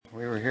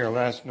here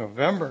last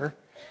November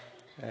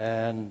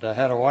and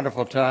had a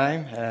wonderful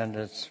time, and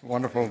it's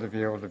wonderful to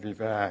be able to be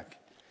back.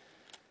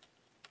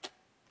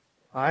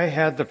 I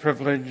had the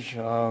privilege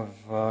of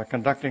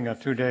conducting a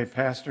 2-day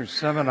pastor's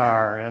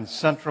seminar in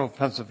central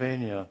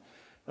Pennsylvania,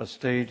 a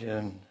state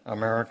in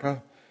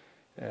America,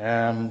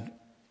 and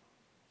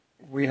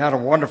we had a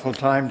wonderful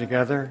time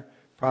together,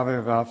 probably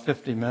about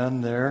 50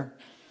 men there,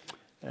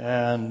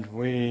 and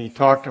we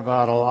talked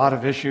about a lot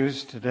of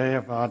issues today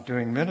about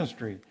doing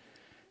ministry.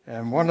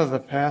 And one of the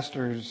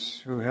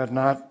pastors who had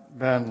not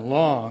been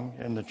long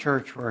in the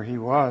church where he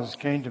was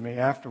came to me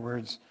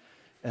afterwards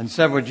and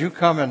said, "Would you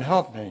come and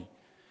help me?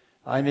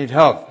 I need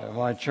help at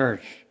my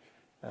church."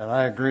 And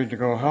I agreed to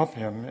go help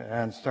him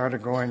and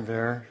started going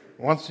there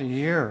once a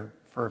year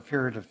for a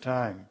period of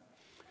time.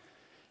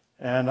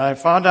 And I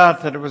found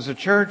out that it was a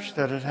church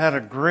that had had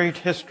a great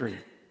history.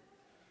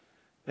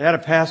 They had a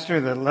pastor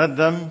that led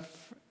them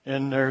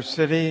in their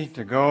city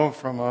to go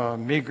from a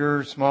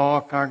meager, small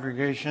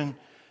congregation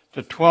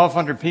to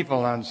 1,200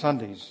 people on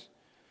Sundays.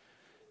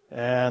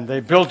 And they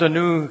built a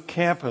new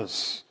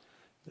campus.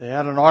 They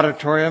had an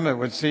auditorium that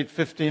would seat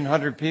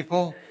 1,500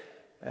 people,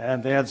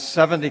 and they had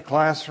 70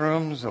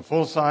 classrooms, a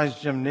full-size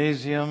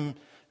gymnasium,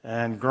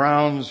 and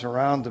grounds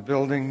around the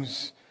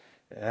buildings,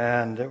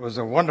 and it was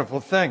a wonderful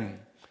thing.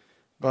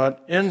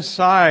 But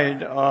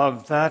inside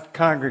of that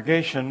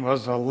congregation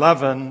was a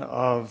leaven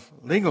of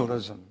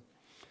legalism.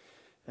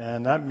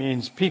 And that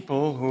means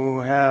people who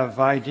have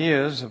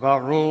ideas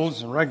about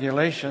rules and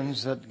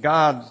regulations that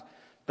God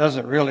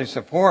doesn't really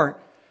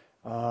support.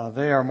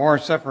 They are more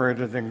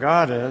separated than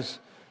God is.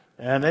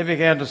 And they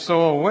began to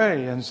sow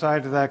away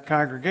inside of that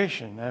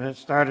congregation. And it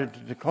started to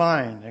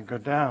decline and go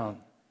down.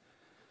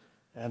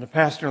 And the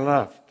pastor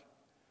left.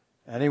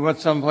 And he went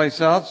someplace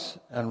else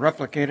and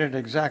replicated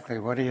exactly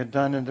what he had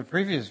done in the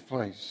previous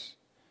place.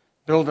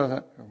 Build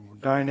a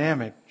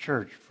dynamic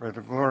church for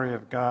the glory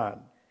of God.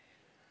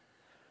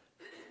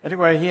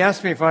 Anyway, he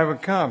asked me if I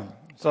would come.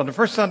 So the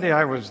first Sunday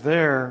I was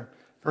there,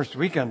 first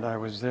weekend I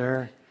was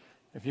there,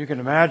 if you can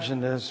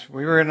imagine this,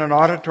 we were in an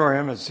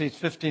auditorium that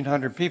seats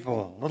 1,500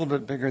 people, a little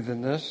bit bigger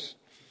than this.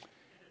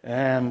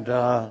 And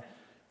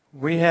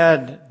we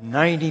had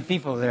 90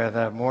 people there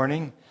that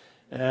morning.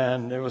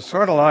 And it was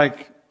sort of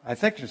like, I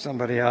think there's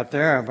somebody out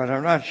there, but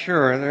I'm not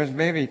sure. There's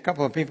maybe a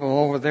couple of people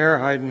over there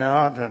hiding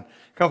out and a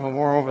couple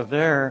more over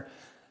there.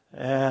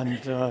 And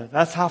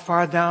that's how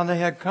far down they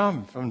had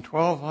come, from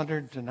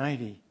 1,200 to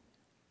 90.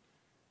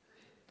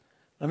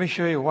 Let me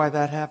show you why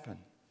that happened.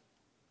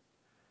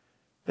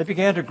 They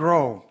began to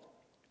grow.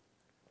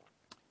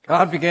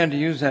 God began to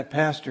use that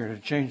pastor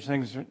to change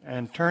things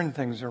and turn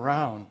things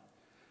around.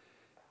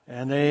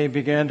 And they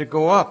began to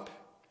go up.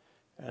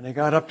 And they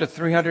got up to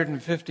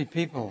 350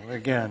 people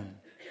again.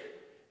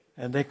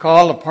 And they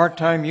called a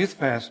part-time youth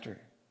pastor.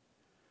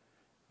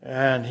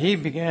 And he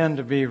began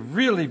to be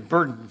really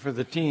burdened for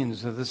the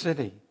teens of the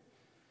city.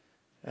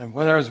 And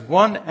when there was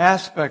one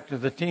aspect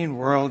of the teen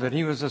world that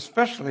he was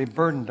especially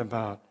burdened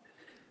about,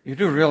 you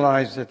do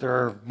realize that there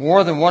are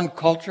more than one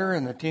culture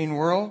in the teen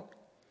world.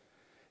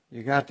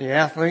 You got the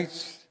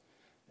athletes,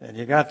 and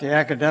you got the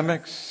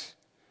academics,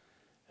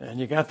 and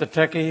you got the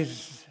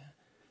techies.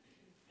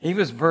 He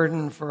was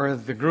burdened for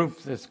the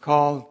group that's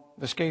called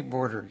the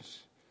skateboarders.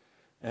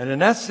 And in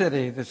that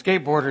city, the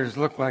skateboarders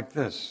looked like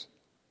this.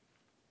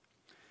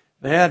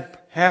 They had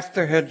half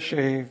their head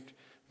shaved,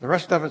 the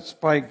rest of it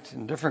spiked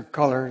in different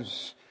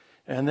colors,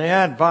 and they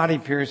had body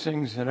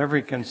piercings in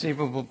every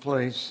conceivable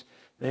place.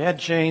 They had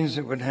chains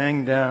that would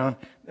hang down.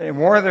 They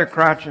wore their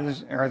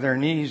crotches or their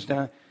knees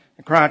down,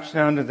 the crotch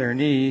down to their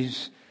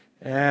knees,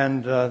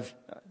 and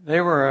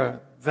they were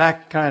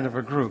that kind of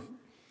a group.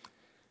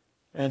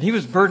 And he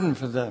was burdened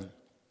for them.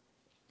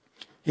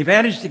 He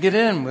managed to get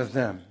in with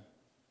them,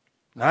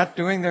 not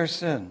doing their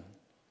sin,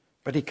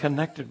 but he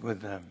connected with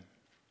them,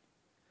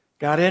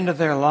 got into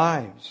their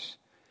lives,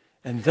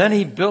 and then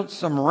he built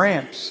some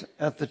ramps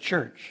at the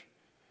church.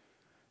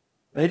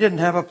 They didn't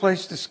have a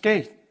place to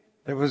skate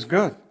that was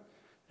good.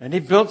 And he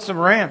built some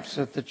ramps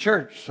at the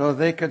church so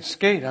they could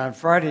skate on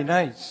Friday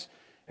nights.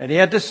 And he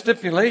had this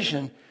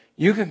stipulation,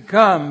 you can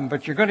come,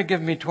 but you're going to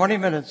give me 20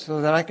 minutes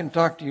so that I can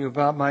talk to you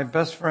about my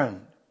best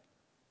friend,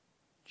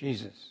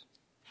 Jesus.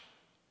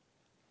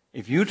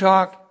 If you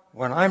talk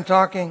when I'm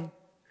talking,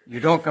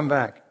 you don't come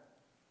back.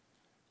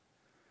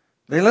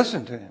 They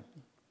listened to him.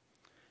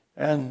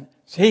 And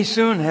he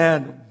soon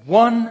had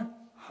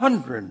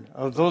 100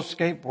 of those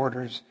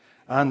skateboarders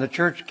on the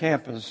church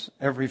campus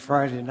every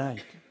Friday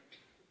night.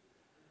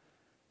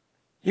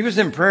 He was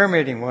in prayer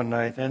meeting one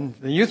night, and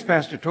the youth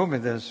pastor told me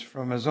this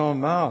from his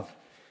own mouth.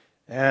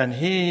 And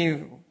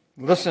he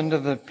listened to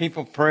the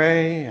people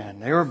pray,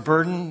 and they were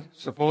burdened,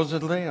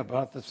 supposedly,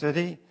 about the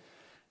city.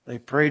 They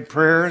prayed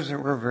prayers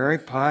that were very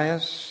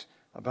pious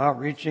about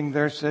reaching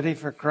their city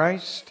for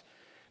Christ.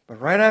 But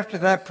right after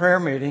that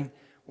prayer meeting,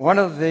 one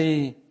of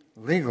the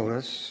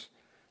legalists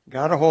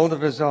got a hold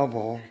of his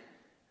elbow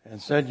and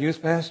said,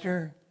 "Youth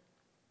pastor,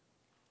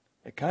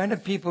 the kind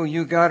of people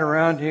you got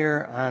around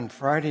here on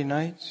Friday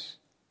nights,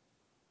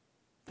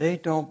 they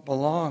don't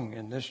belong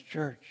in this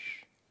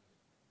church.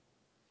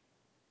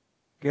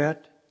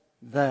 Get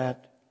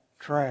that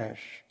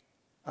trash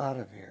out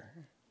of here.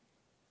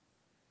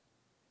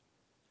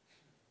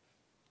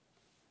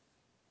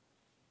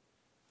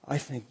 I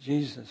think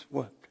Jesus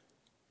wept.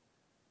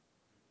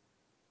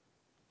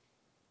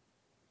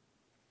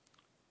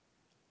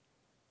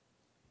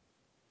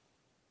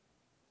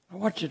 I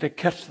want you to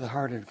catch the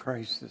heart of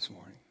Christ this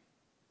morning.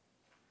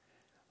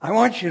 I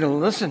want you to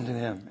listen to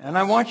him, and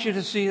I want you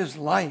to see his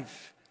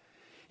life.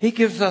 He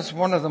gives us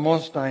one of the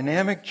most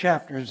dynamic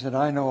chapters that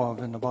I know of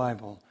in the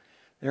Bible.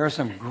 There are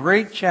some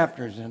great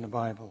chapters in the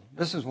Bible.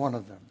 This is one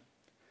of them.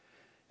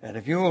 And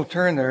if you will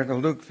turn there to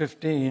Luke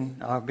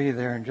 15, I'll be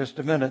there in just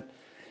a minute.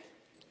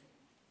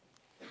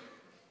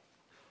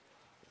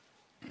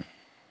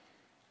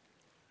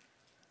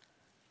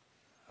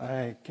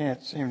 I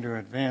can't seem to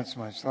advance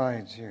my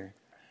slides here.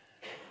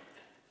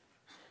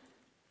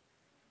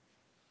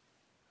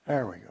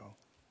 There we go.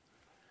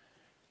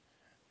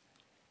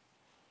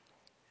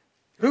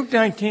 Luke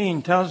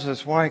 19 tells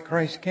us why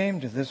Christ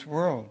came to this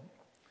world.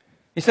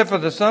 He said, "For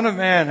the Son of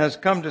Man has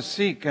come to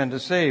seek and to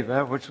save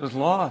that which was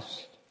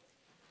lost."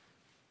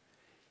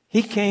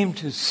 He came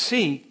to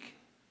seek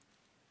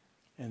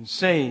and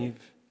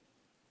save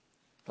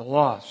the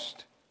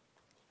lost.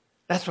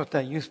 That's what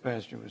that youth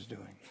pastor was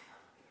doing.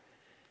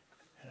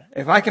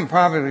 If I can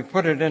probably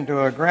put it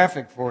into a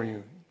graphic for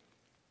you.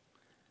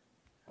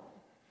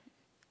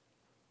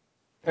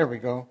 There we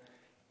go.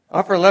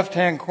 Upper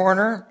left-hand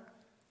corner,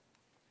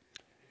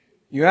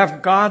 you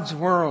have God's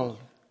world.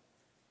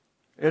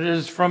 It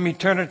is from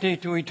eternity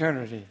to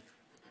eternity.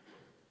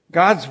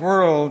 God's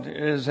world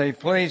is a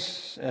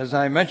place, as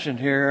I mentioned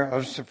here,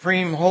 of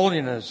supreme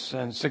holiness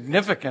and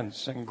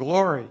significance and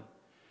glory.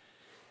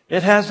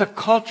 It has a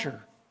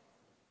culture.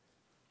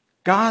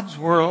 God's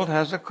world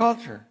has a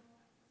culture.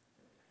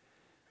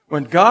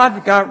 When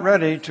God got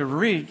ready to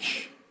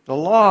reach the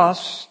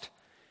lost,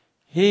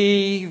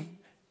 he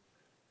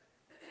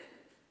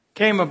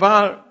came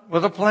about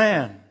with a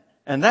plan.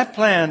 And that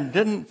plan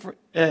didn't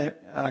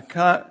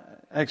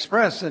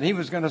express that he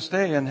was going to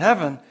stay in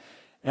heaven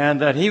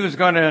and that he was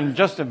going to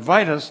just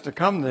invite us to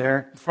come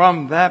there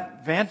from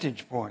that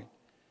vantage point.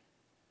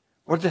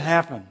 What did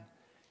happen?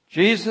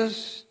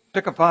 Jesus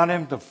took upon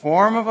him the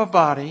form of a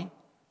body,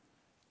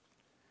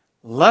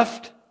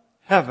 left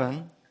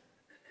heaven,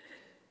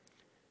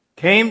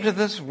 came to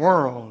this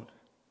world,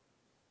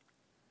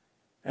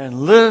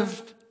 and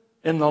lived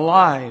in the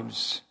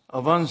lives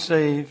of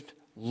unsaved,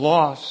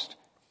 lost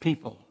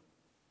people.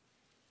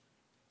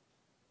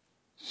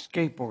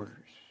 Skateboarders.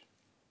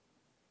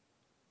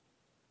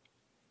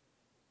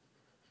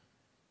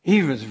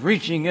 He was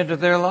reaching into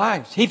their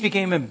lives. He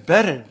became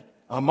embedded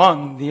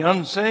among the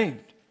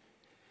unsaved.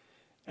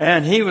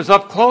 And he was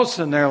up close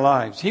in their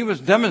lives. He was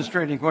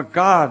demonstrating what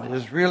God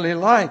is really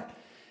like.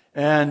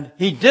 And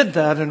he did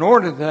that in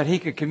order that he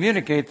could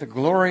communicate the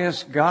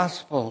glorious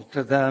gospel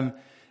to them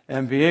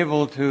and be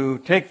able to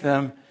take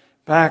them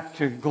back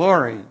to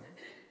glory.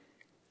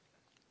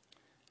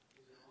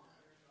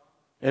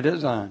 It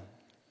is on.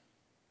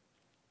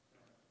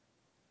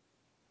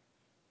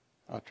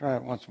 I'll try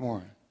it once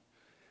more.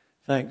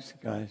 Thanks,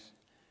 guys.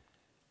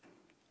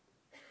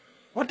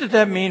 What did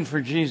that mean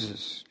for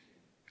Jesus?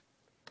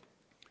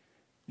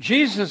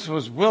 Jesus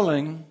was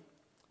willing,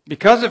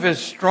 because of his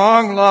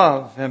strong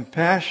love and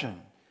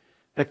passion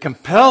that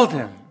compelled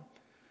him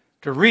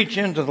to reach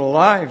into the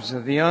lives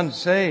of the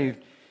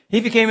unsaved, he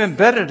became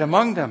embedded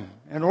among them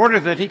in order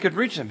that he could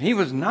reach them. He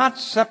was not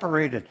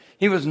separated.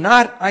 He was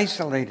not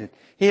isolated.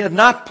 He had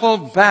not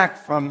pulled back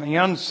from the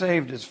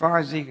unsaved as far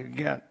as he could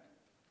get.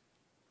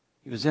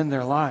 He was in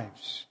their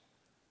lives.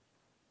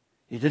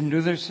 He didn't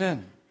do their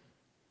sin.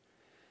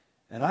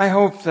 And I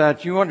hope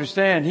that you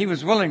understand he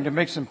was willing to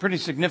make some pretty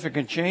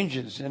significant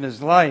changes in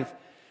his life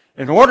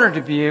in order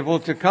to be able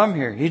to come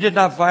here. He did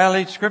not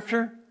violate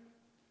Scripture.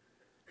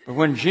 But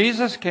when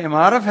Jesus came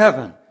out of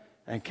heaven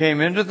and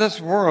came into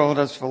this world,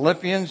 as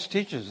Philippians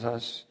teaches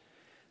us,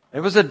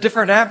 it was a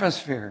different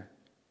atmosphere.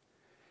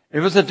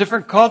 It was a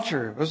different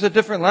culture. It was a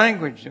different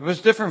language. It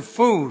was different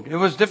food. It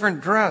was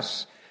different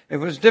dress. It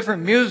was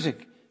different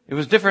music. It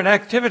was different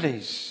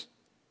activities.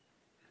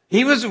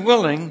 He was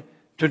willing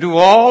to do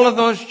all of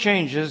those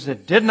changes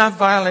that did not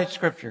violate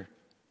Scripture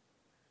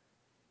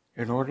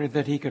in order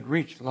that he could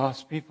reach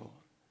lost people.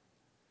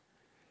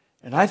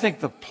 And I think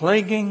the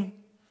plaguing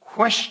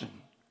question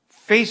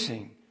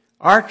facing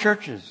our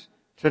churches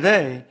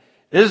today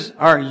is,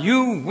 are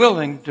you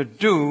willing to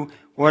do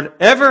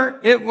whatever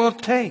it will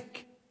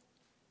take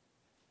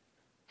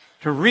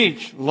to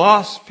reach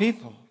lost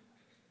people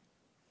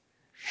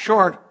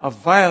short of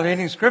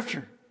violating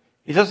Scripture?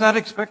 He does not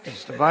expect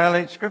us to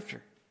violate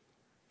Scripture.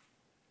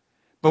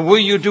 But will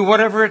you do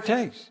whatever it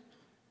takes?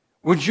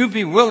 Would you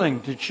be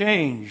willing to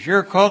change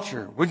your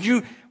culture?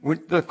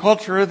 Would the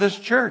culture of this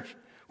church?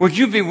 Would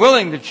you be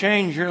willing to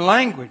change your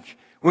language?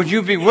 Would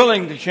you be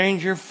willing to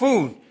change your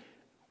food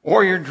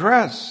or your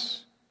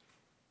dress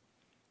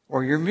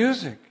or your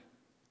music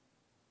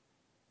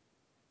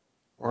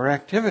or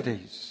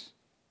activities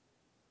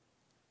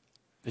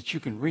that you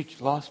can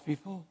reach lost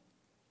people?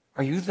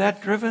 Are you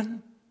that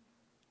driven?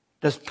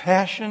 Does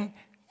passion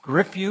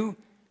grip you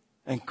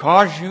and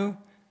cause you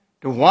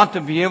to want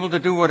to be able to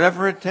do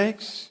whatever it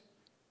takes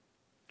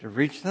to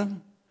reach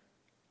them?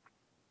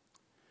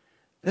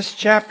 This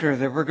chapter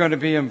that we're going to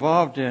be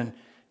involved in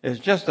is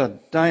just a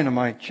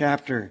dynamite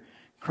chapter.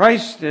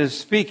 Christ is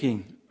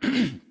speaking,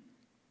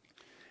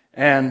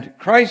 and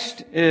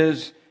Christ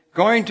is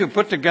going to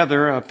put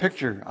together a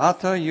picture. I'll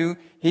tell you,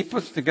 he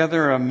puts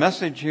together a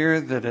message here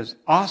that is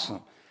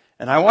awesome.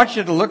 And I want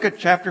you to look at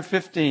chapter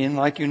 15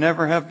 like you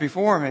never have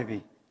before,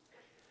 maybe.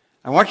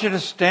 I want you to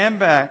stand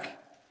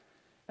back,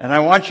 and I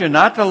want you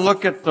not to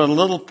look at the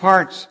little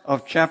parts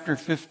of chapter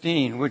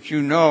 15, which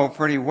you know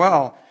pretty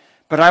well,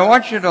 but I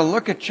want you to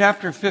look at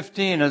chapter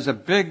 15 as a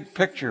big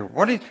picture.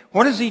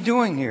 What is he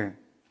doing here?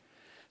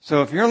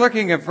 So if you're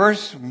looking at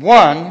verse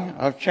 1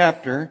 of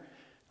chapter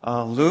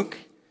Luke,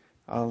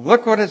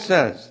 look what it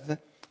says.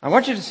 I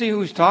want you to see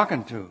who he's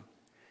talking to.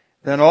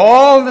 Then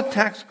all the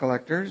tax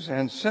collectors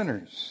and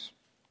sinners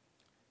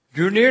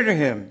drew near to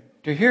him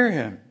to hear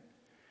him.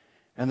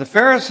 And the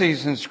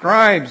Pharisees and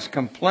scribes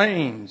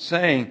complained,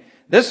 saying,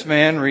 "This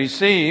man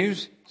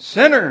receives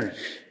sinners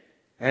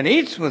and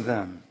eats with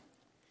them."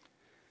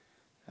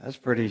 That's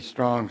pretty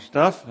strong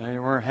stuff. They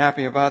weren't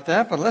happy about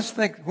that, but let's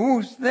think,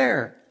 who's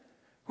there?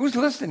 Who's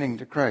listening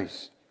to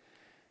Christ?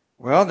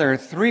 Well, there are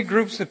three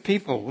groups of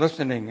people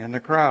listening in the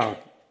crowd.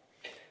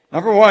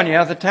 Number one, you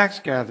have the tax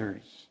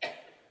gatherers.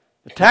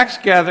 The tax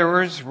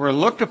gatherers were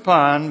looked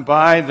upon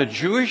by the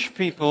Jewish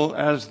people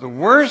as the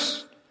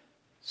worst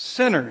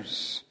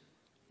sinners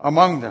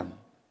among them.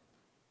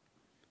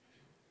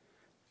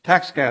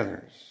 Tax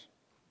gatherers.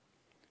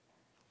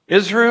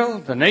 Israel,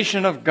 the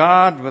nation of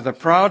God with a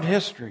proud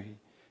history,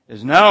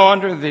 is now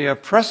under the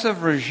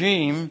oppressive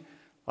regime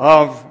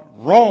of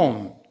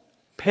Rome,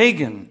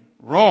 pagan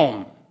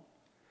Rome.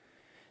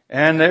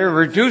 And they're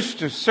reduced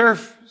to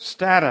serf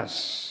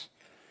status.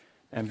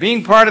 And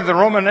being part of the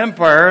Roman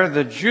Empire,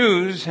 the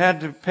Jews had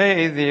to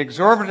pay the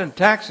exorbitant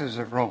taxes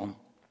of Rome.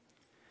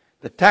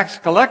 The tax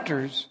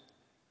collectors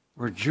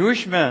were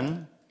Jewish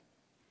men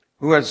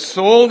who had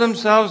sold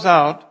themselves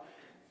out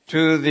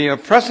to the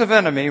oppressive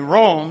enemy,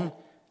 Rome,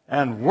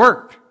 and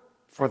worked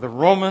for the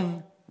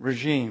Roman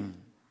regime.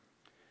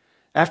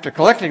 After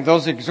collecting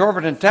those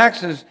exorbitant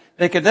taxes,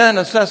 they could then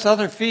assess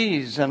other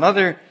fees and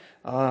other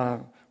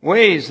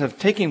ways of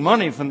taking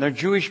money from their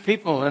Jewish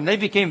people, and they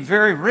became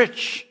very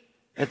rich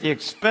at the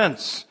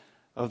expense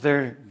of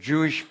their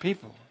Jewish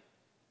people.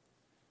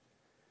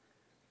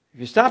 If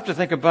you stop to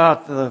think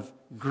about the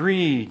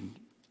greed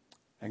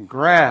and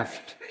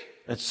graft,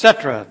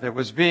 etc., that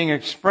was being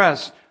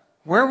expressed,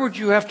 where would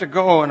you have to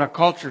go in a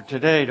culture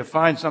today to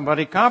find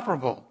somebody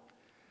comparable?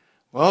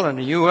 Well, in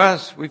the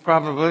U.S., we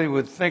probably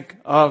would think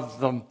of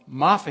the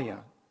mafia.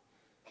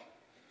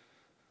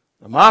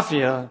 The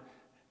mafia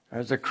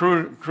is a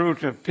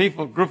group of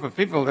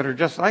people that are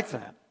just like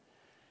that.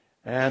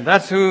 And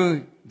that's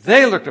who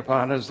they looked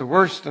upon as the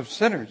worst of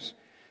sinners.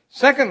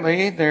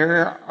 Secondly,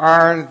 there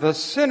are the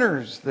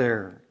sinners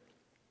there.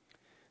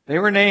 They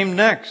were named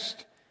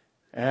next.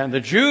 And the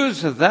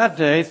Jews of that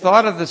day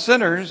thought of the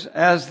sinners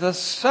as the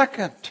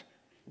second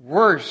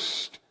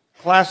worst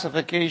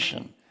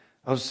classification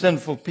of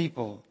sinful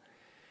people.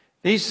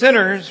 These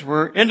sinners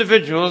were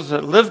individuals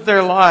that lived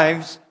their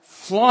lives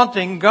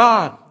flaunting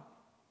God,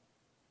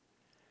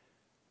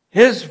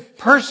 His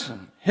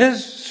person,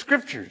 His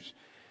scriptures.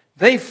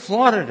 They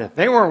flaunted it.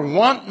 They were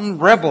wanton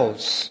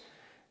rebels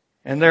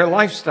in their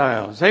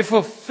lifestyles. They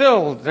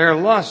fulfilled their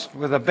lust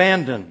with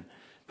abandon.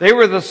 They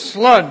were the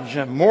sludge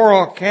and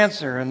moral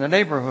cancer in the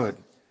neighborhood.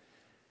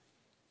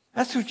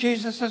 That's who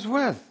Jesus is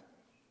with.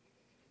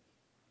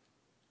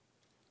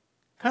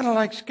 Kind of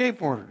like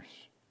skateboarders.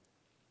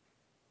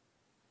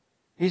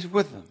 He's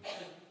with them.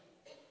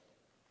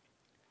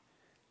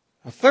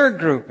 A third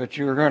group that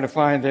you are going to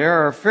find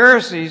there are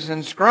Pharisees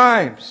and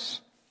scribes.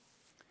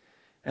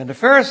 And the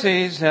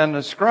Pharisees and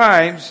the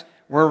scribes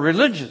were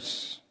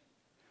religious.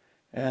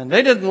 And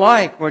they didn't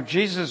like what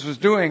Jesus was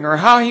doing or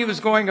how he was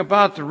going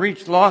about to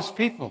reach lost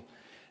people.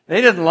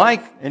 They didn't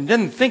like and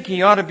didn't think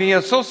he ought to be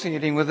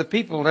associating with the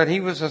people that he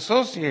was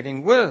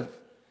associating with.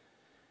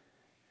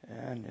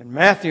 And in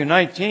Matthew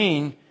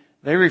 19,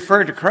 they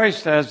referred to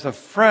Christ as the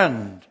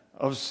friend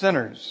of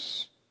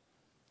sinners.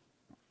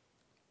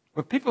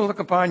 Would people look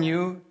upon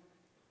you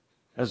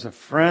as a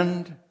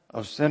friend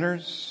of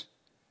sinners?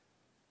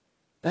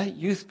 That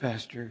youth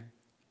pastor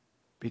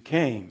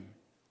became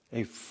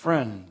a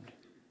friend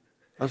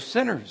of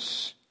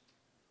sinners.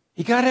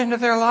 He got into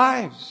their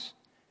lives.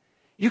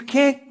 You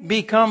can't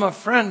become a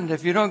friend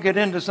if you don't get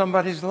into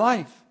somebody's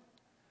life.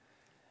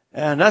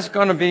 And that's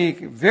going to be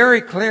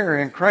very clear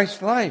in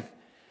Christ's life.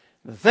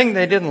 The thing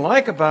they didn't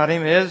like about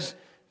him is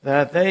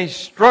that they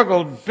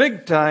struggled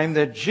big time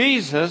that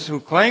Jesus, who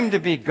claimed to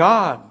be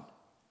God,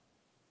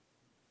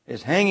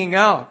 is hanging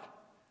out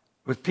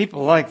with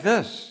people like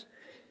this.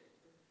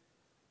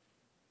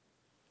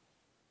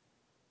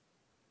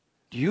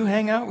 Do you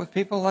hang out with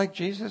people like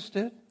Jesus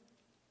did?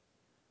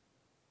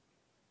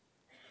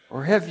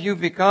 Or have you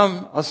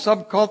become a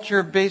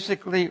subculture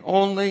basically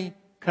only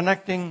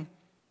connecting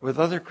with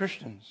other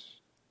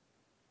Christians,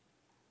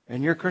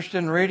 in your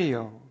Christian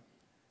radio,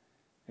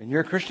 in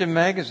your Christian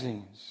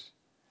magazines?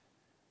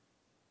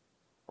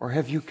 Or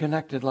have you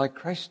connected like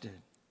Christ did?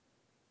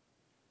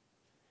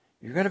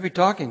 You're going to be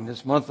talking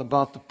this month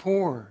about the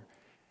poor,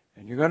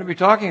 and you're going to be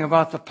talking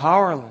about the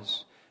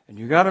powerless, and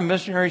you've got a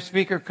missionary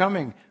speaker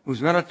coming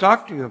who's going to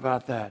talk to you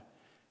about that,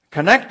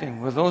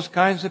 connecting with those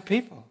kinds of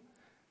people.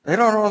 They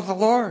don't know the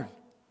Lord.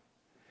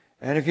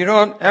 And if you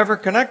don't ever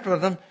connect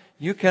with them,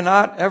 you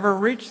cannot ever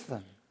reach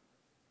them.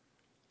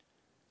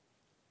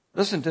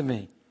 Listen to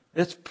me.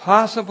 It's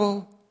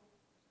possible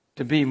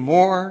to be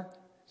more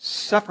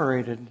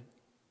separated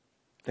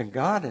than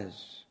God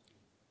is.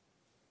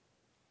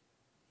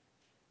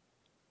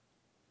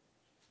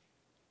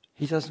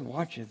 He doesn't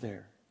want you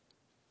there.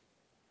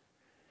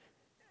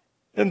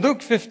 In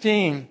Luke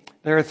 15,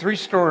 there are 3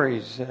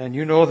 stories, and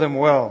you know them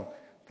well.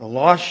 The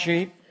lost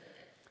sheep,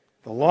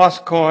 the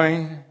lost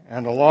coin,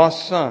 and the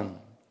lost son.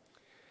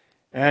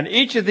 And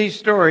each of these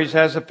stories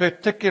has a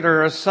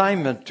particular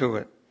assignment to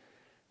it.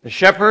 The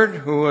shepherd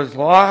who was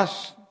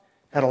lost,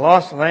 had a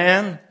lost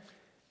lamb.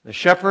 The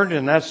shepherd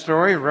in that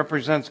story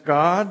represents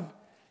God,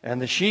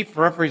 and the sheep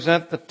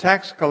represent the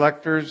tax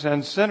collectors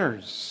and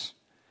sinners.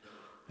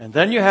 And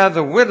then you have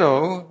the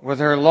widow with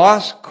her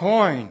lost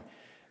coin.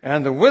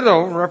 And the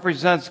widow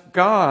represents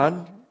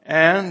God,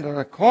 and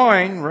the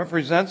coin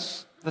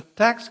represents the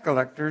tax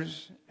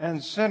collectors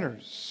and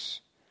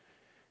sinners.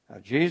 Now,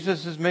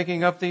 Jesus is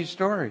making up these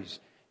stories.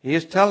 He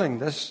is telling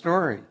this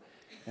story.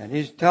 And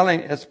he's telling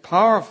it's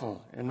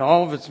powerful in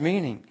all of its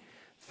meaning.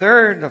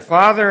 Third, the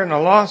father and the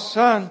lost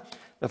son.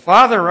 The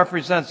father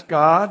represents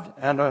God,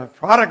 and the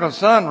prodigal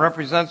son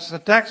represents the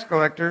tax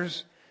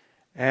collectors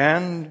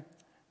and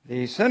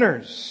the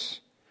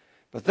sinners.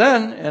 But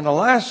then, in the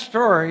last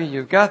story,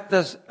 you've got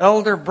this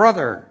elder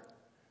brother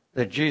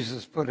that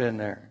Jesus put in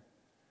there.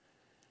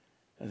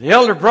 The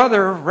elder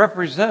brother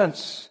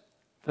represents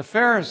the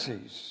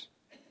Pharisees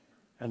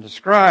and the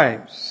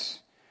scribes.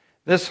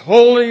 This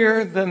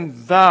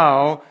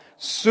holier-than-thou,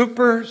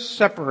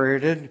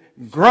 super-separated,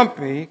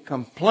 grumpy,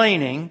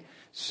 complaining,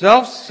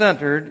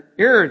 self-centered,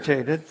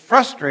 irritated,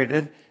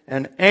 frustrated,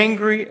 and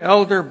angry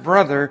elder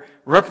brother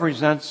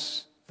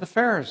represents the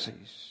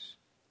Pharisees.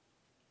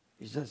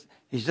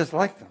 He's just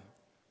like them.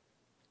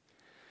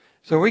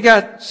 So we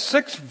got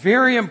 6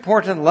 very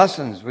important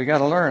lessons we got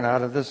to learn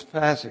out of this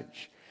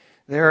passage.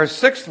 There are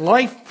 6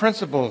 life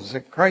principles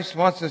that Christ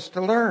wants us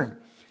to learn.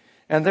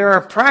 And there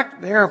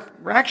are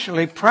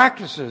actually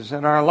practices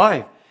in our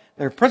life.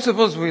 They're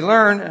principles we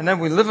learn, and then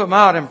we live them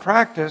out in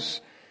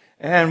practice,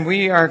 and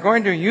we are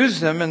going to use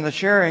them in the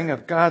sharing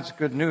of God's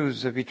good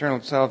news of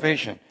eternal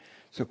salvation.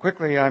 So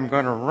quickly, I'm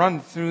going to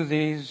run through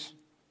these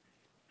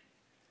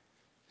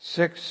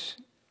 6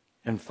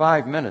 in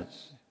 5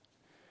 minutes.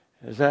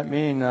 Does that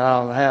mean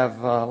I'll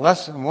have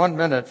less than 1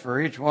 minute for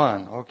each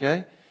one?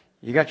 Okay?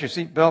 You got your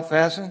seatbelt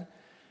fastened?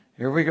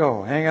 Here we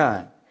go. Hang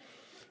on.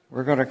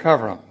 We're going to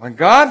cover them. When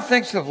God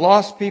thinks of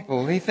lost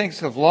people, He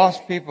thinks of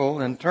lost people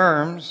in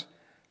terms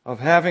of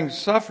having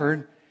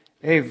suffered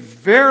a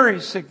very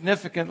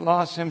significant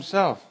loss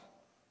Himself.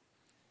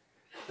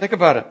 Think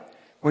about it.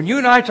 When you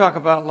and I talk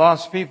about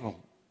lost people,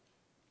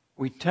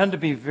 we tend to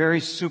be very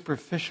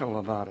superficial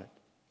about it.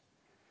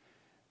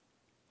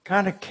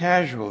 Kind of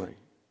casually,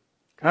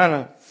 kind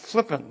of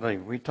flippantly,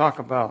 we talk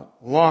about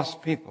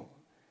lost people.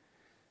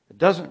 It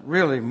doesn't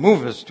really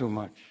move us too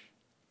much.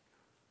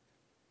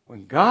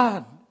 When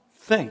God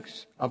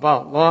thinks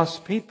about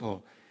lost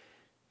people,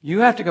 you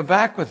have to go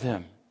back with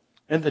Him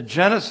into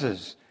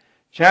Genesis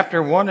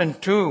chapter 1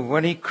 and 2,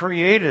 when He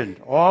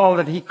created all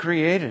that He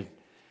created.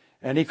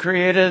 And He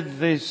created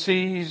the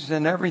seas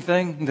and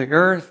everything, the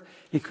earth.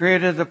 He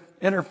created the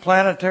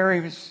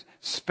interplanetary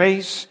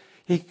space.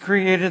 He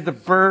created the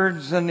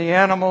birds and the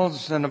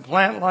animals and the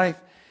plant life.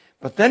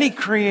 But then He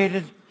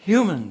created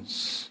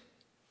humans.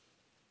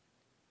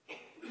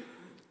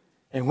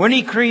 And when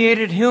He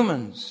created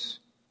humans,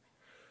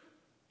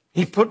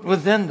 He put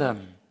within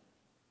them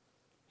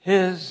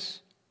His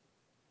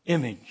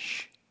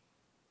image.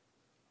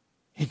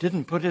 He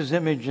didn't put His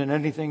image in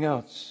anything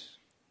else.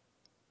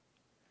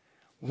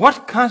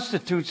 What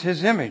constitutes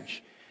His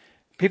image?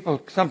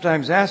 People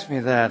sometimes ask me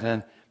that,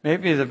 and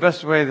maybe the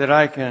best way that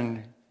I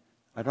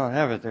don't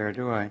have it there,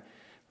 do I?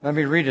 Let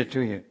me read it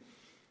to you.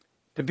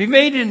 To be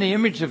made in the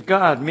image of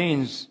God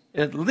means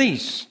at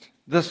least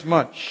this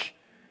much.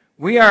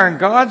 We are in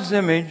God's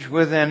image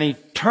with an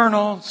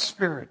eternal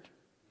spirit.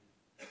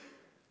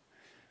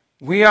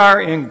 We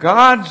are in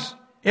God's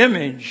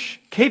image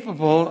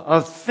capable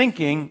of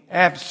thinking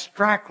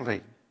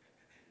abstractly.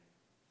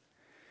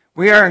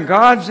 We are in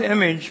God's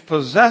image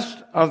possessed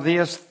of the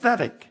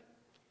aesthetic,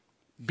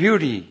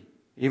 beauty,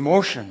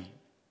 emotion.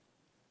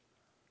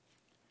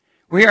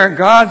 We are in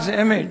God's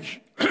image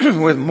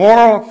with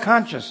moral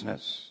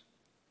consciousness.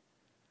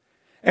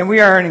 And we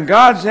are in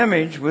God's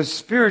image with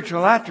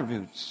spiritual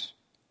attributes.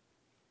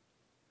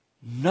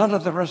 None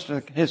of the rest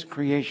of His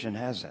creation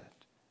has that.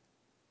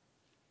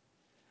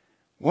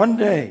 One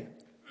day,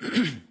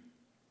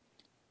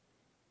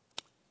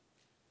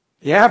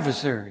 The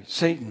adversary,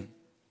 Satan,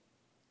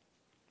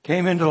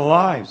 came into the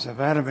lives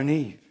of Adam and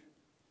Eve.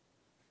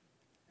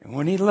 And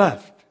when he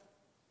left,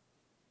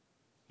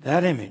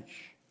 that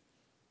image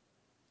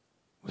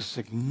was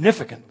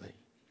significantly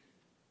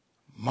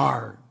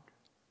marred.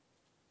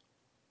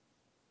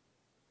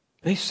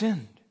 They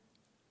sinned.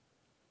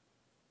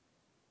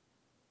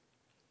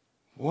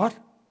 What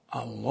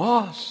a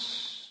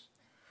loss.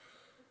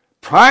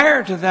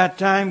 Prior to that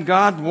time,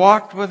 God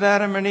walked with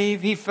Adam and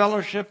Eve. He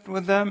fellowshiped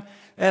with them,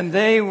 and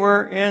they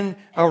were in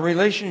a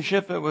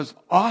relationship that was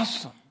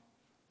awesome.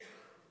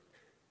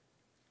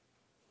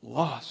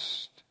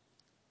 Lost.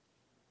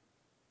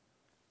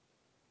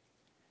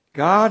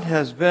 God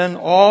has been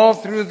all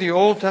through the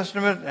Old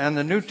Testament and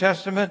the New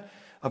Testament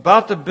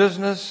about the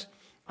business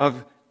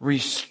of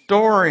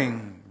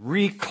restoring,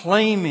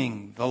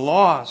 reclaiming the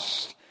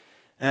lost.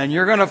 And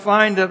you're going to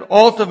find that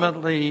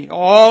ultimately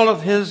all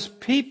of His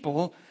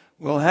people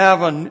will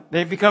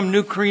they become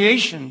new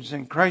creations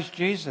in Christ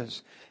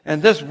Jesus.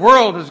 And this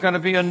world is going to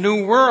be a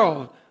new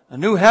world, a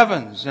new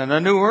heavens and a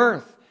new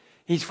earth.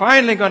 He's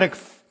finally going to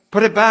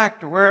put it back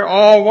to where it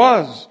all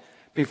was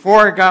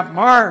before it got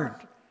marred,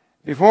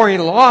 before He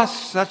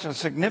lost such a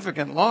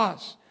significant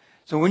loss.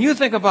 So when you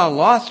think about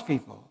lost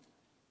people,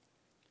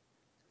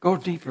 go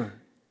deeper.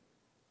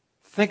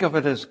 Think of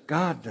it as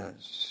God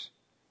does.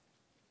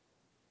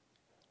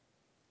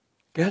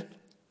 Get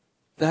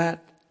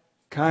that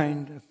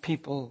kind of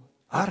people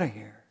out of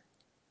here.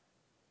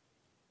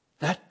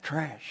 That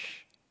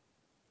trash.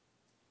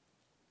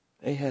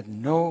 They had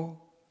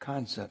no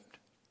concept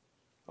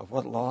of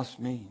what lost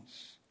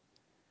means.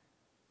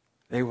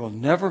 They will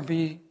never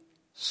be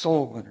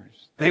soul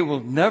winners. They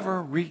will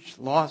never reach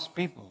lost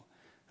people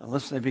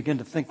unless they begin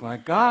to think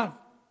like God.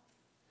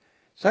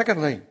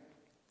 Secondly,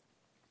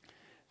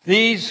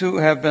 these who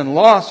have been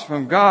lost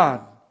from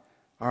God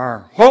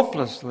are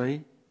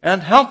hopelessly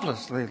and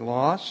helplessly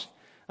lost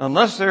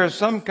unless there is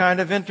some kind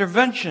of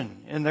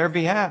intervention in their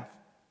behalf.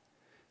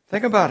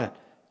 Think about it.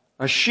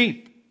 A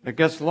sheep that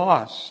gets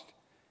lost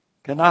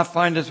cannot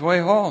find its way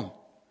home.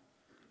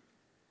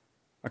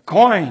 A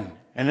coin,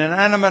 an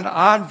inanimate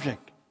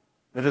object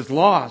that is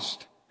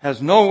lost,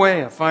 has no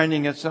way of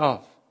finding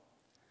itself.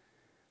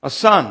 A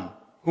son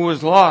who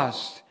was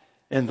lost,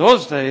 in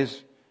those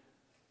days,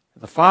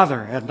 the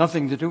father had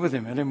nothing to do with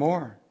him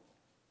anymore.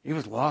 He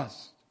was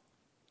lost.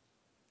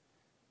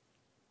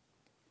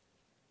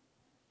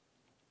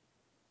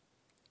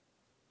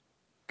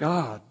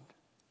 God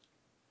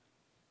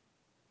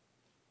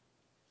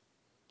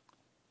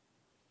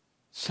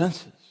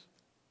senses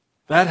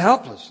that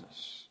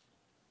helplessness,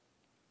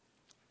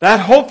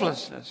 that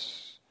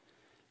hopelessness.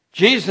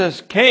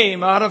 Jesus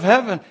came out of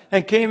heaven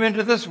and came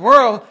into this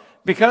world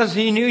because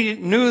He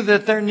knew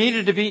that there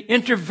needed to be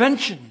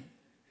intervention.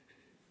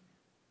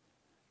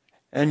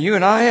 And you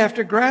and I have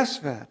to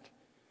grasp that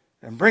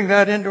and bring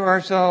that into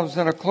ourselves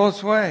in a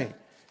close way.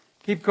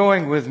 Keep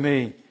going with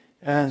me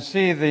and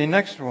see the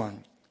next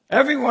one.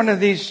 Every one of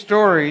these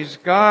stories,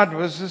 God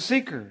was the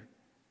seeker.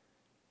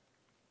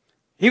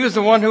 He was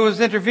the one who was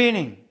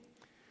intervening.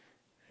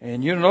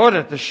 And you know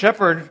that the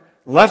shepherd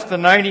left the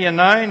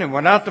 99 and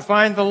went out to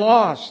find the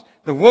lost.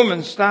 The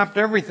woman stopped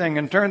everything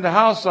and turned the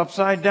house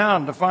upside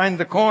down to find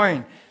the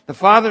coin. The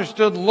father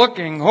stood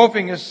looking,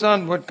 hoping his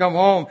son would come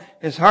home,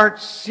 his heart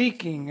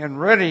seeking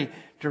and ready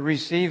to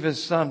receive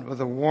his son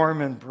with a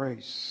warm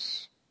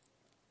embrace.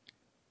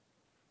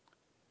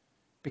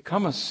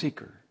 Become a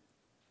seeker,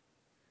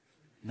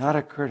 not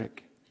a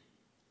critic.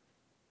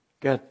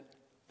 Get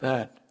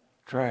that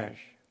trash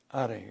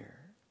out of here.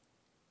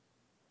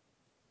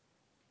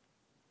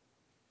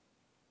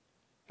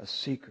 A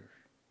seeker.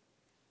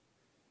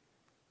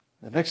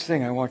 The next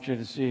thing I want you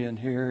to see in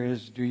here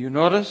is, do you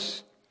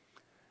notice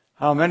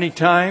how many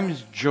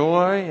times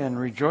joy and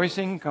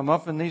rejoicing come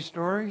up in these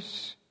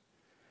stories?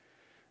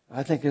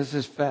 I think this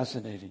is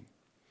fascinating.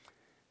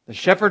 The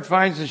shepherd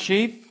finds the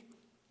sheep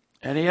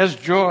and he has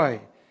joy.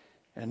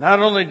 And not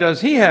only does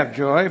he have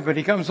joy, but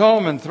he comes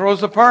home and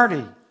throws a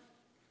party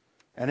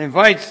and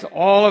invites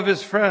all of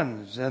his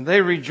friends, and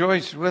they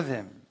rejoice with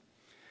him.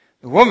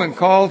 The woman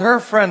called her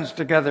friends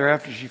together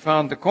after she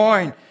found the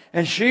coin,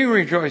 and she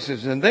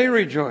rejoices, and they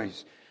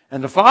rejoice.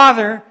 And the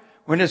father,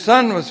 when his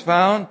son was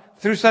found,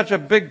 threw such a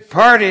big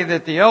party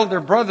that the elder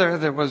brother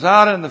that was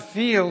out in the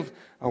field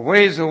a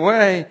ways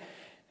away,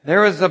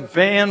 there was a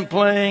band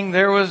playing,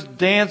 there was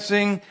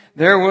dancing,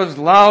 there was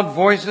loud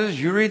voices.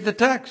 You read the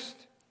text.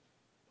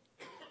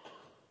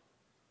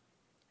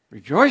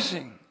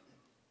 Rejoicing.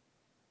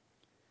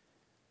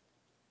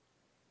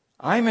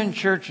 I'm in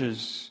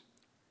churches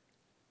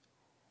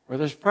where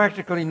there's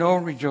practically no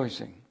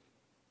rejoicing.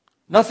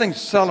 Nothing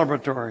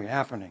celebratory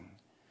happening.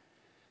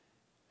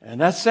 And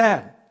that's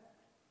sad.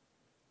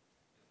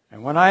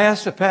 And when I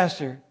asked the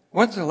pastor,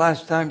 when's the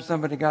last time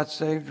somebody got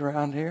saved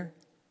around here?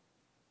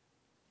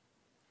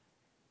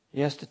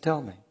 He has to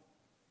tell me.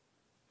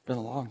 It's been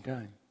a long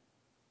time.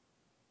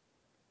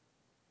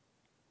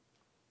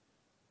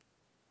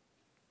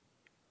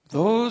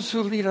 Those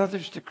who lead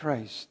others to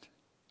Christ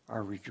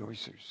are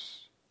rejoicers.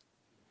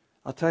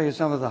 I'll tell you,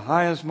 some of the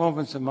highest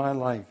moments of my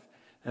life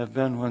have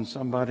been when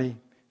somebody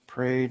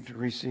prayed to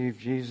receive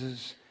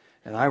Jesus,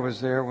 and I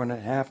was there when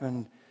it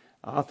happened.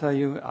 I'll tell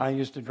you, I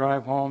used to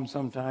drive home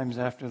sometimes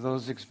after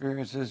those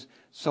experiences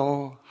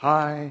so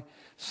high,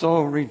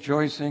 so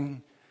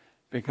rejoicing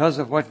because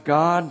of what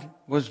God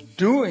was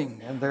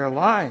doing in their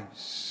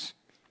lives.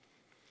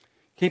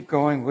 Keep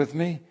going with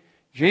me.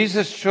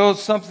 Jesus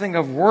shows something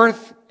of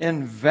worth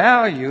and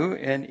value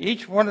in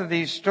each one of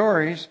these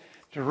stories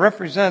to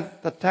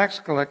represent the tax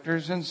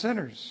collectors and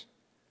sinners.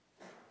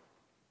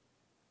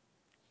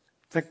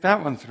 Think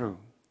that one through.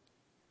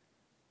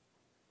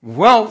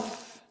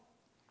 Wealth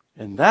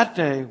in that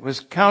day was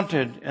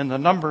counted in the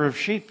number of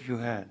sheep you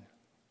had.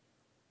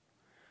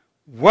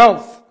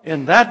 Wealth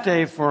in that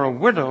day for a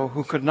widow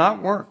who could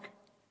not work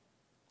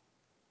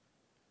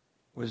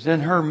was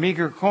in her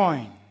meager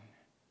coin.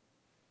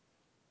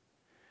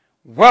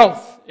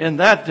 Wealth in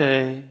that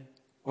day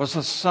was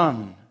a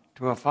son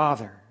to a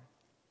father.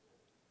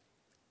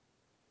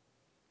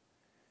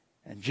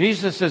 And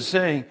Jesus is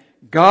saying,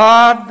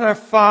 God the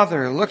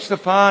Father looks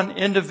upon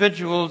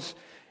individuals,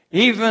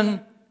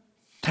 even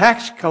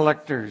tax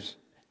collectors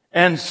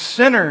and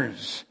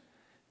sinners,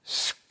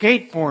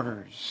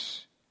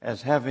 skateboarders,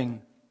 as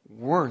having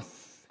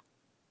worth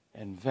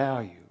and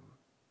value.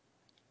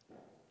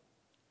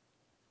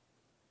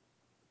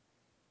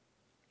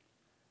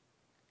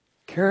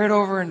 Carry it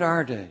over into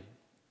our day.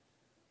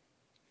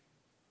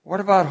 What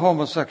about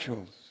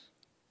homosexuals,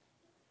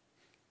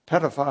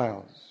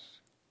 pedophiles,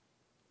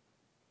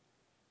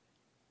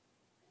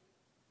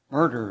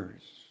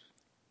 murderers?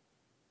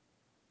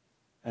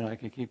 And I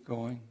could keep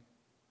going.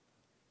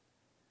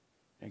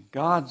 In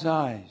God's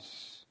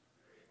eyes,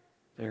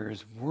 there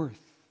is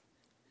worth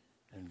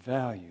and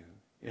value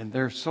in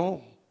their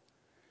soul.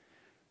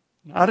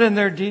 Not in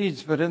their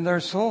deeds, but in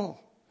their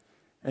soul.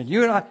 And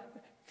you and I,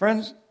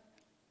 friends,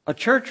 a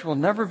church will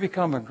never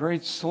become a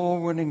great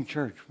soul-winning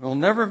church. Will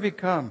never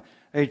become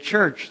a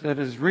church that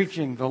is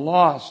reaching the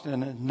lost,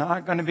 and is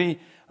not going to be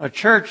a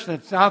church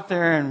that's out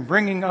there and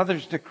bringing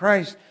others to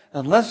Christ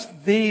unless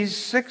these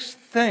 6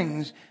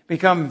 things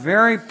become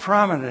very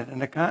prominent in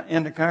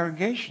the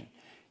congregation.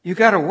 You've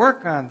got to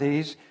work on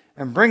these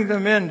and bring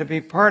them in to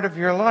be part of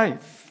your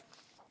life.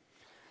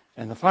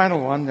 And the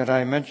final one that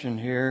I mentioned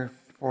here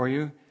for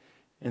you,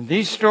 in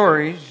these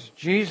stories,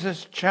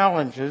 Jesus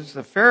challenges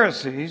the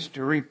Pharisees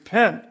to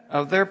repent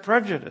of their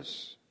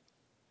prejudice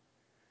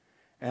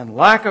and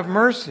lack of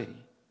mercy.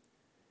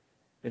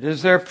 It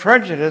is their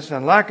prejudice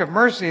and lack of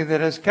mercy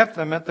that has kept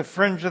them at the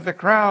fringe of the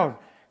crowd,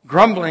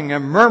 grumbling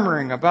and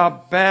murmuring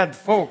about bad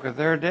folk of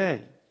their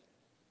day.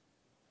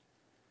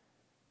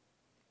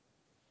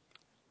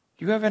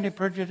 Do you have any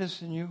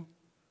prejudice in you?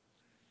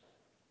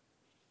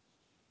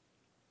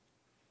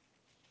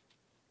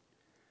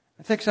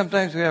 I think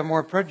sometimes we have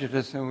more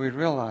prejudice than we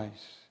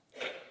realize.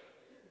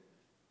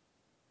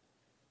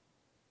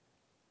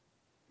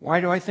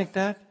 Why do I think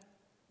that?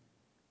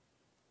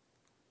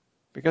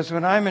 Because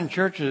when I'm in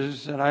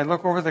churches and I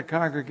look over the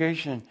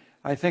congregation,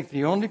 I think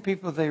the only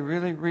people they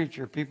really reach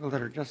are people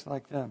that are just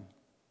like them.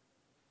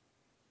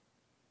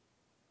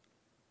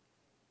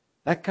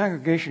 That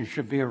congregation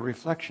should be a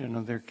reflection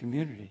of their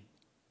community.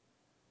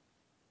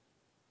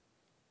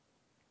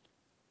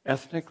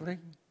 Ethnically,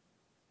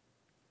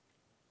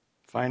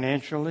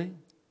 financially,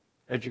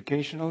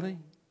 educationally,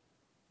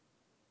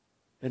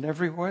 in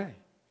every way.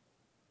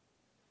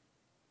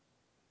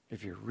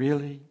 If you're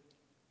really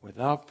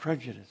without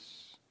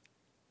prejudice,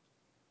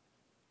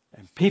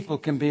 and people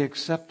can be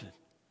accepted.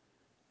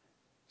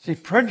 See,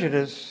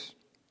 prejudice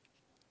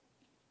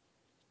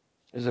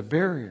is a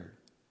barrier.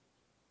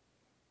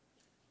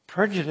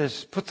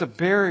 Prejudice puts a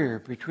barrier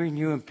between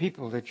you and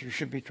people that you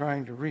should be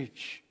trying to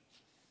reach.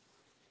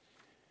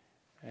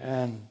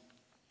 And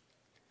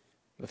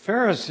the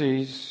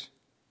Pharisees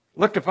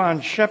looked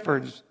upon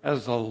shepherds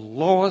as the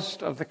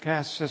lowest of the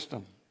caste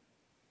system.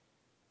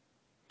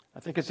 I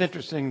think it's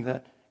interesting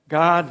that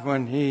God,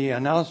 when He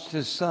announced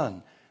His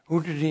Son,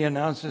 who did He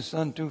announce His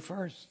Son to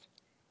first?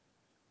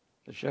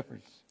 The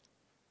shepherds.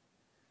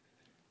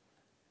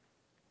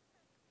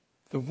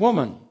 The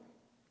woman.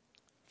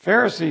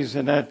 Pharisees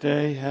in that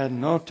day had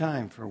no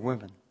time for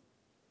women.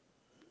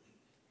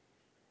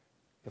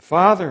 The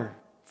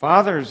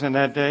fathers in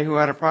that day who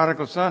had a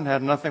prodigal son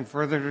had nothing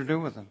further to do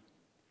with him.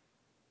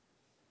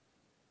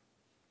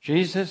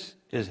 Jesus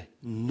is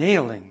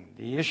nailing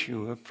the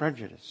issue of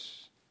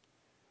prejudice.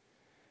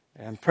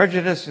 And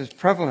prejudice is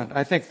prevalent,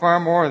 I think, far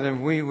more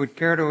than we would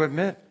care to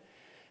admit.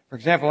 For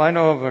example, I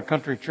know of a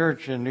country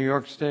church in New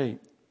York State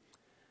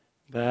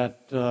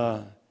that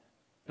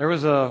there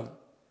was a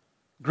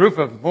group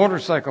of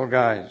motorcycle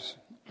guys,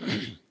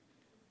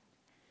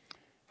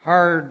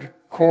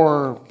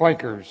 hardcore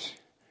bikers,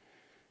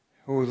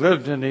 who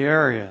lived in the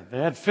area. They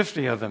had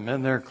 50 of them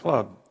in their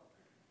club.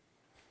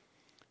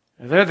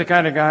 And they're the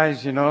kind of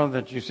guys,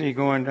 that you see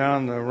going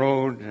down the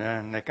road,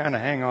 and they kind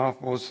of hang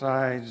off both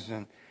sides,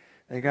 and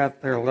they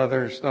got their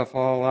leather stuff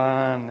all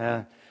on,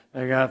 and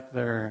they got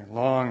their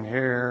long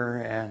hair,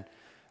 and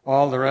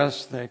all the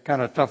rest. They're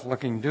kind of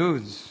tough-looking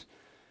dudes.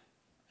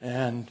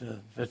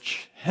 And the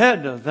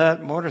head of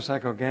that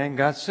motorcycle gang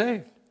got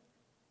saved.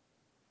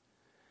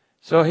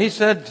 So he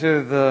said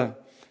to the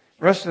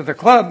rest of the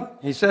club,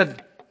 he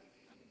said,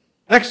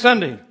 next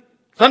Sunday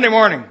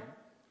morning,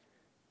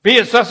 be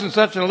at such and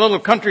such a little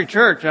country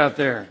church out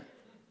there.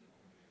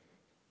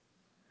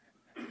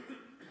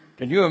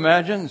 Can you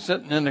imagine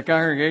sitting in the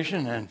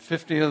congregation and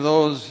 50 of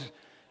those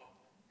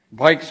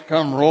bikes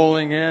come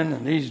rolling in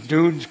and these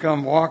dudes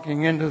come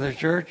walking into the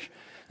church?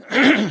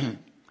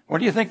 What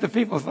do you think the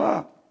people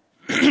thought?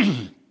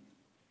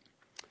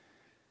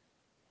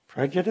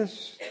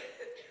 Prejudice?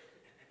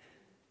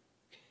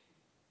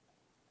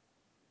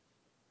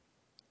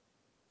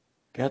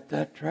 Get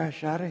that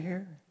trash out of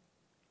here?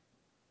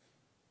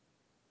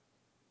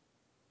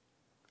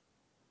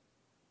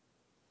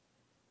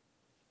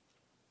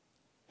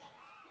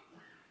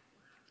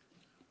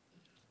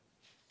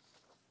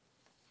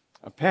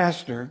 A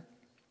pastor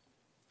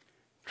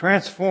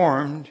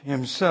transformed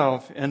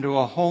himself into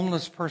a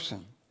homeless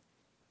person.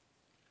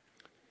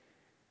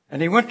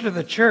 And he went to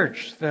the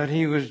church that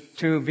he was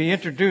to be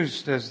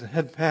introduced as the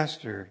head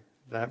pastor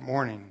that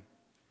morning.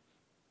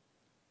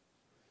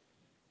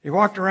 He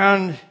walked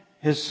around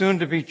his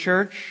soon-to-be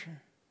church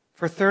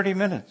for 30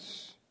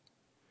 minutes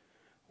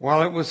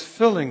while it was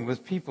filling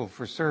with people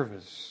for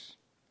service.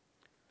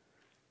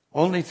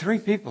 Only 3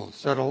 people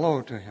said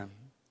hello to him.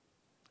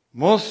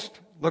 Most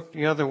looked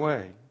the other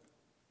way.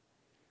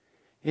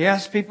 He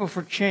asked people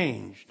for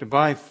change to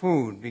buy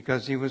food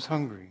because he was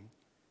hungry.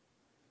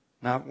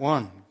 Not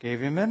one gave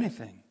him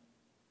anything.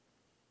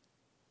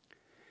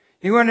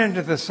 He went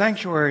into the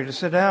sanctuary to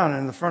sit down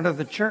in the front of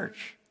the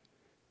church.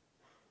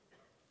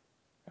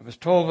 I was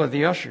told by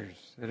the ushers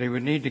that he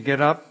would need to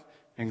get up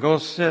and go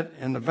sit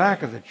in the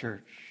back of the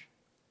church.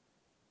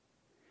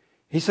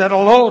 He said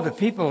hello to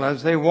people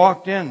as they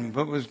walked in,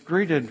 but was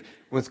greeted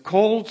with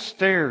cold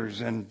stares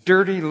and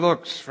dirty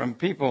looks from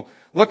people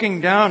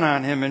looking down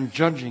on him and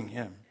judging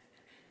him.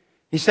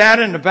 He sat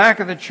in the back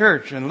of the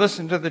church and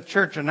listened to the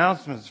church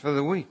announcements for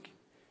the week.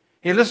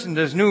 He listened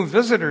as new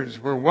visitors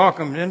were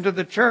welcomed into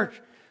the church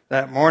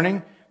that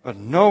morning, but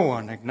no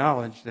one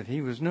acknowledged that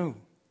he was new.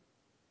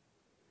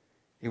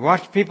 He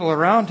watched people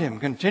around him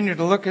continue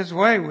to look his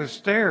way with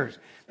stares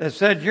that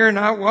said, "You're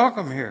not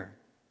welcome here."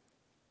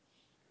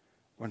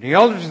 When the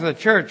elders of the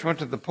church went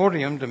to the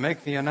podium to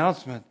make the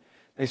announcement,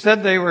 they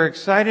said they were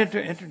excited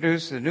to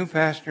introduce the new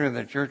pastor of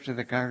the Church of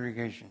the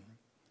Congregation.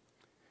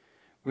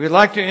 We would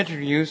like to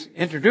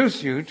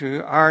introduce you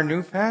to our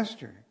new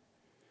pastor.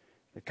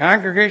 The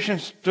congregation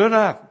stood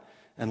up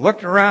and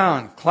looked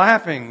around,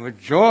 clapping with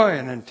joy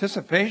and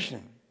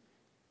anticipation.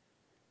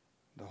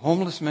 The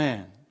homeless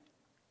man,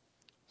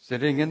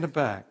 sitting in the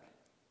back,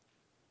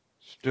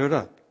 stood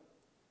up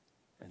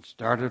and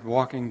started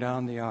walking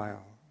down the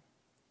aisle.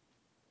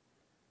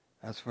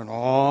 That's when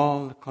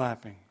all the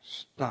clapping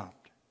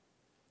stopped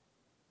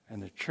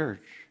and the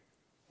church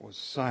was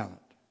silent.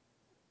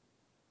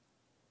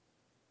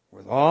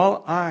 With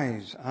all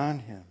eyes on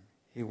him,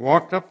 he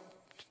walked up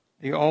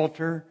the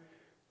altar,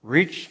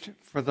 reached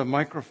for the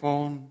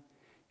microphone.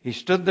 He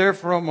stood there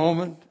for a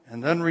moment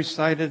and then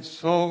recited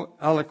so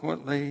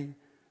eloquently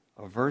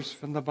a verse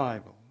from the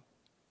Bible.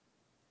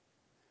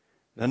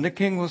 Then the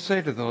king will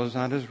say to those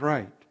on his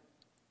right,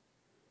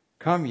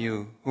 "Come,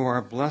 you who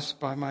are blessed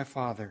by my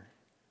Father.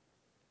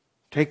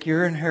 Take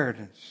your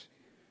inheritance,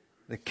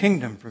 the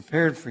kingdom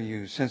prepared for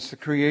you since the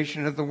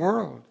creation of the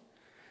world.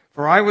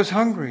 For I was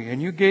hungry,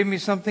 and you gave me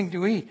something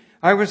to eat.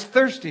 I was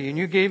thirsty, and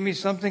you gave me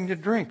something to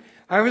drink.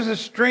 I was a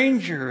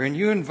stranger, and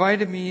you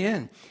invited me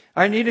in.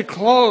 I needed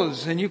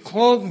clothes, and you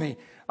clothed me.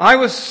 I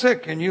was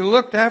sick, and you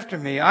looked after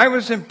me. I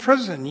was in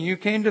prison, and you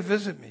came to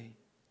visit me."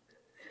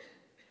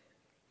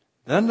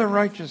 Then the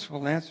righteous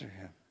will answer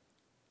him,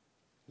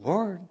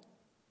 "Lord,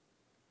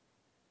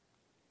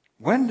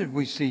 when did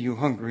we see you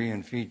hungry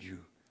and feed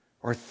you,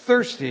 or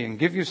thirsty and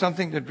give you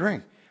something to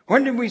drink?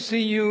 When did we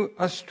see you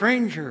a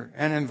stranger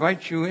and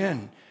invite you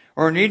in,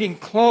 or needing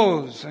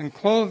clothes and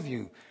clothe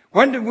you?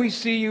 When did we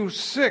see you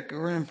sick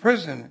or in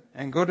prison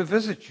and go to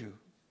visit you?"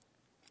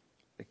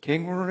 The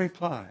king will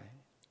reply,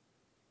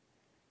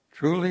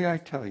 "Truly I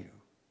tell you,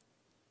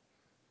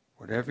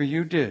 whatever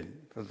you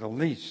did for the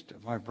least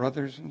of my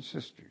brothers and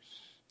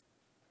sisters,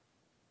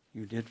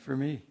 you did for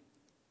me."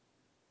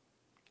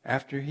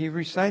 After he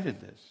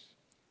recited this,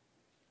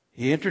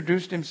 he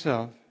introduced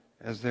himself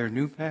as their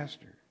new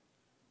pastor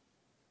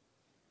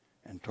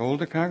and told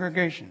the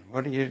congregation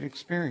what he had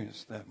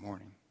experienced that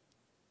morning.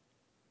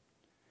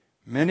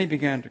 Many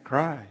began to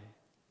cry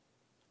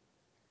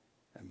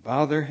and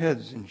bow their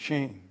heads in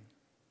shame.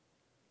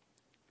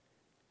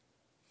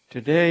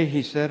 "Today,"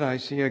 he said, "I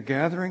see a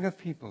gathering of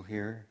people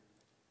here,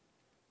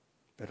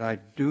 but I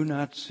do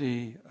not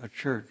see a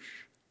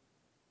church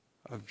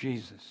of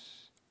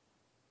Jesus."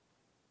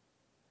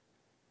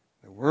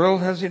 The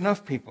world has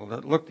enough people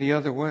that look the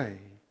other way.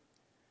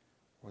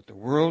 What the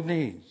world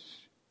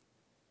needs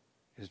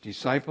is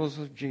disciples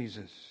of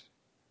Jesus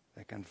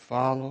that can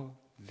follow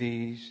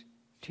these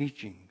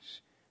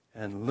teachings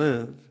and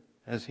live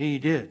as he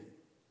did.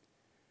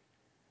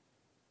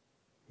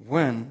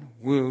 when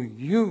will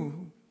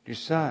you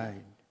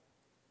decide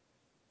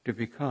to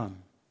become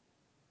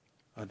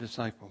a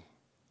disciple?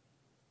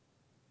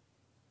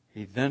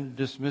 He then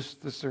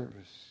dismissed the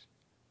service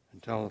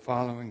until the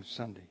following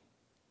Sunday.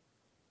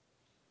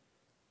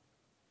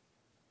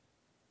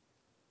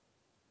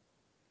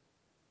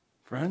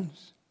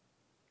 Friends,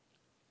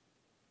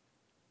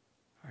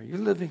 are you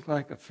living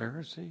like a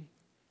Pharisee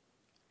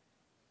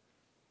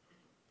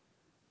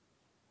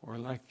or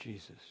like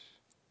Jesus?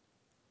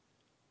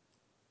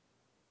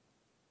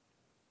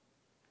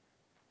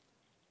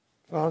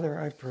 Father,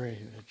 I pray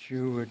that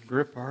you would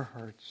grip our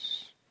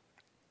hearts,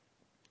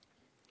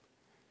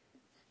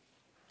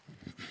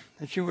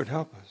 that you would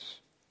help us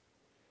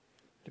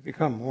to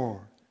become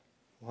more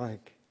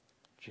like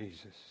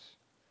Jesus.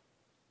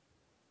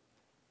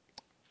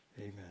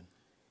 Amen.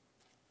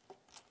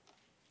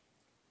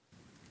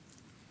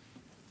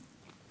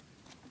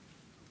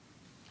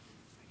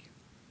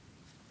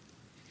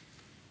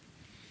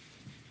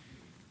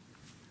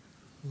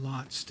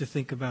 Lots to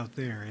think about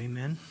there,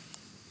 amen?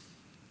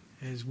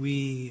 As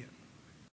we